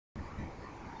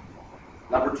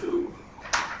Number two,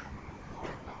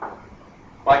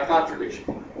 by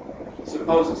contradiction,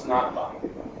 suppose it's not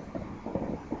bounded.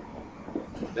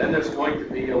 Then there's going to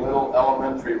be a little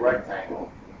elementary rectangle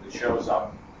that shows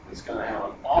up. It's going to have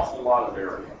an awful lot of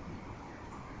area.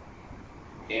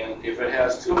 And if it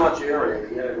has too much area,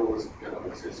 the integral isn't going to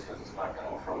exist because it's not going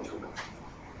to approach it.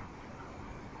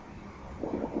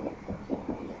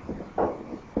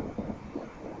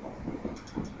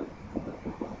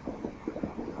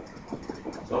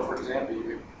 So for example,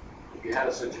 if you had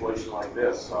a situation like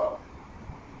this,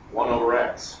 1 over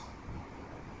x,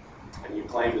 and you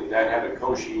claimed that that had a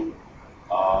Cauchy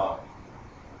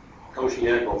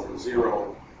integral from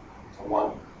 0 to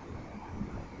 1.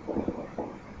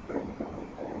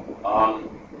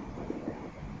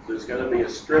 There's going to be a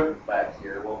strip back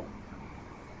here. Well,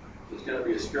 there's going to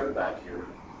be a strip back here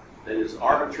that is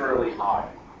arbitrarily high.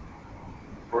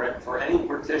 For any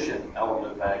partition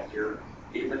element back here,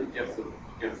 even if the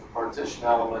partition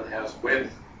element has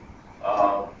width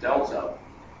delta,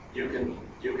 you can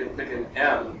pick an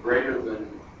m greater than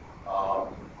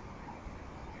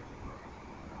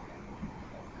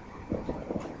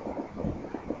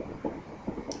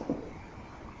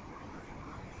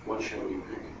what shall we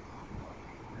pick?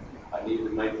 I need to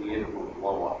make the integral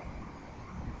blow up.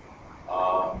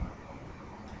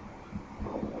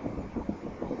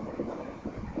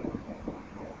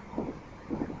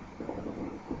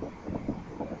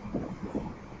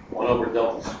 1 over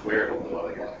delta squared will do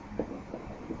it again.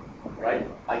 Right?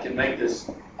 I can make a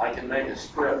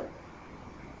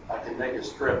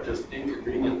strip just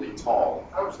inconveniently tall.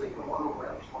 I was thinking 1 over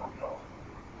epsilon delta.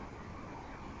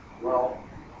 Well,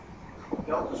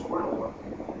 Delta squared will work.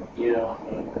 yeah,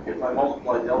 if I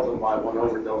multiply delta by 1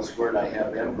 over delta squared, I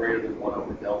have m greater than 1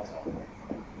 over delta.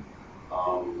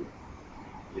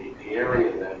 The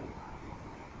area then,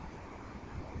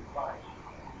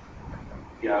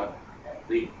 yeah,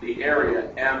 the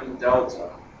area m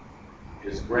delta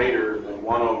is greater than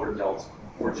 1 over delta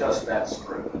for just that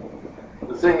strip.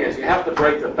 The thing is, you have to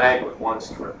break the bank with one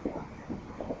strip,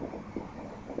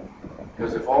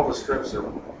 because if all the strips are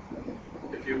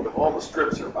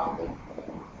bounded,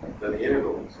 then the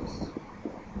integral exists.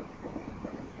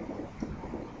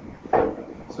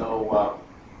 So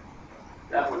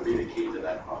that would be the key to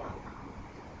that problem.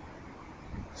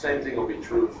 Same thing will be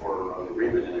true for the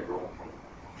Riemann integral.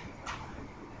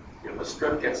 If a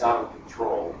strip gets out of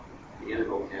control, the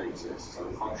integral can't exist, so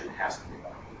the function has to be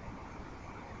bounded.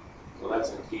 So that's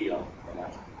the key on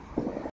that.